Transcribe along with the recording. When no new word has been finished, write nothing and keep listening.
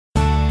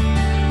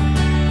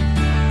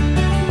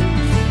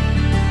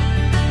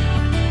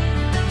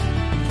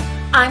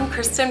I'm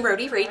Kristen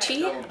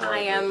Rohde-Raichi. I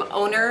am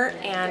owner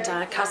and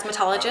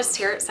cosmetologist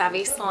here at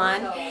Savvy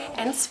Salon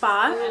and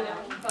Spa.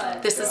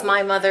 This is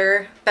my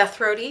mother, Beth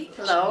Rohde.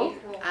 Hello.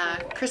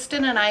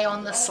 Kristen and I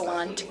own the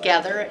salon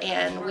together,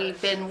 and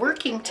we've been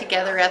working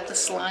together at the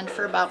salon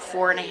for about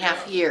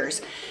 4.5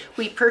 years.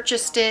 We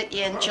purchased it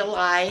in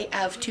July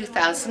of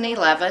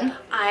 2011.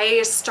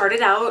 I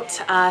started out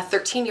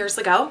 13 years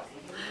ago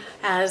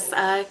as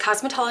a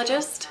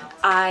cosmetologist.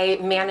 I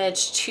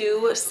managed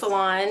 2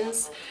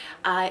 salons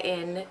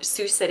in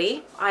Sioux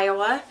City,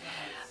 Iowa,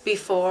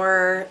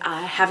 before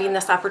having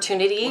this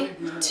opportunity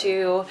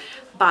to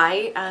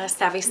buy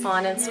Savvy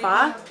Salon and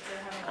Spa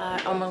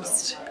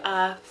almost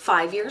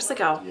 5 years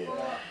ago.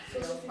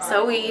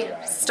 So we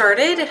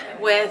started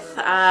with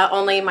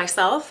only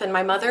myself and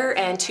my mother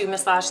and 2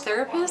 massage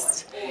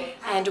therapists,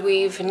 and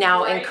we've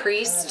now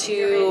increased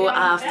to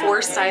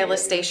 4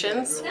 stylist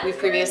stations. We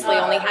previously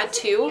only had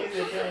 2,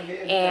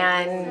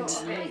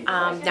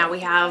 and now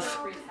we have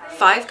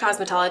 5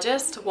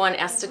 cosmetologists, 1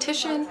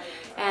 esthetician,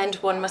 and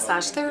 1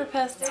 massage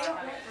therapist.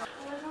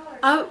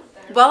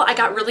 Well, I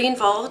got really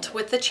involved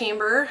with the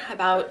chamber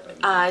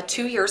about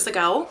 2 years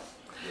ago.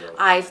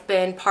 I've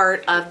been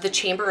part of the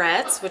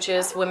Chamberettes, which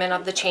is Women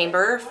of the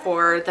Chamber,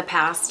 for the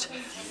past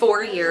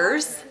 4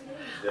 years.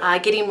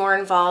 Getting more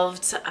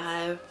involved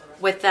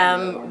with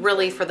them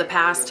really for the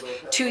past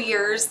 2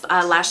 years.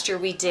 Last year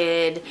we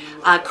did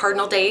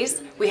Cardinal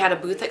Days. We had a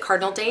booth at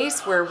Cardinal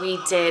Days where we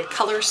did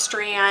color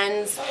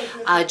strands,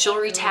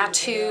 jewelry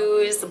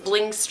tattoos,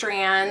 bling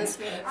strands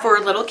for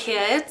little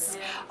kids.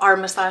 Our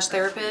massage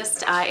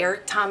therapist,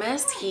 Eric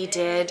Thomas, he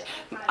did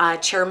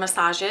chair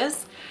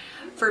massages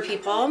for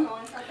people.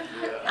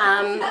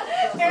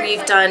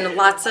 We've done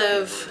lots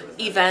of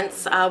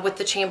events with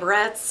the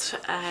Chamberettes.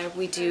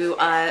 We do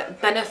a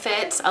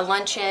benefit, a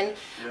luncheon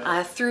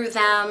through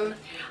them.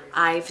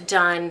 I've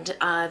done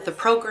the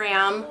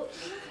program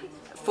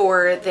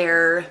for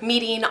their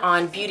meeting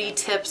on beauty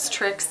tips,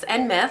 tricks,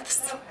 and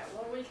myths,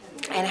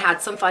 and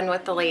had some fun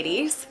with the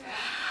ladies.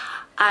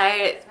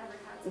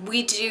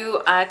 We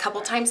do a couple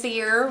times a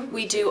year,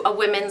 we do a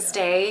Women's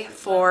Day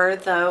for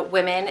the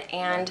women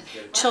and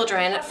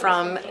children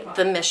from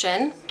the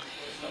mission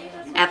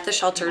at the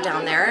shelter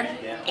down there,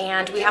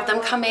 and we have them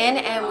come in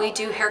and we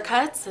do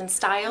haircuts and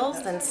styles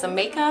and some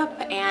makeup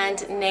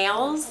and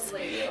nails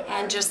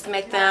and just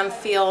make them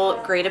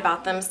feel great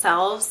about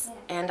themselves.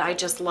 And I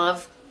just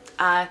love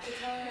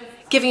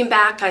giving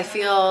back. I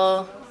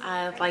feel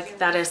like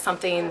that is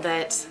something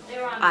that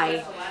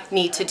I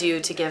need to do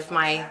to give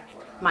my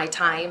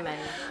time.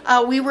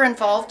 And we were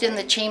involved in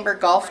the Chamber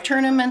Golf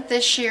Tournament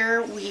this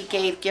year. We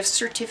gave gift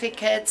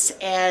certificates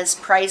as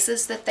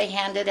prizes that they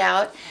handed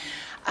out.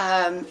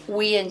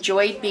 We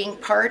enjoyed being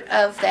part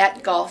of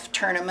that golf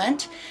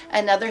tournament.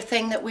 Another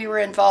thing that we were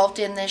involved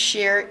in this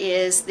year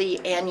is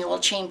the annual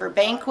Chamber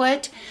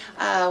Banquet.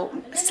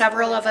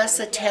 Several of us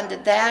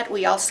attended that.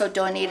 We also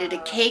donated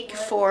a cake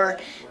for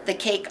the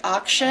cake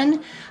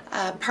auction.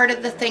 Part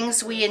of the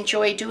things we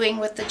enjoy doing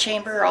with the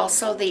Chamber are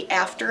also the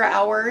after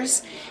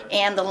hours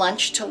and the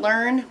lunch to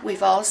learn.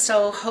 We've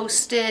also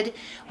hosted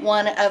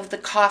one of the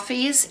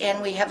coffees,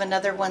 and we have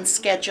another one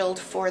scheduled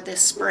for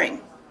this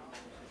spring.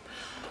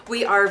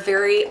 We are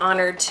very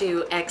honored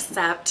to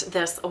accept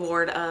this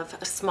award of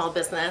Small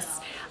Business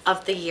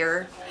of the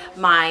Year.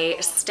 My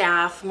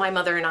staff, my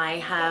mother and I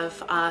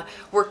have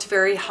worked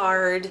very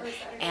hard,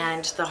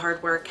 and the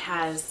hard work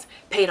has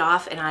paid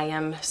off, and I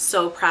am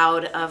so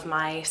proud of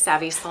my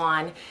Savvy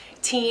Salon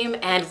team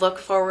and look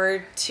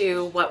forward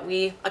to what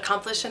we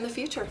accomplish in the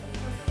future.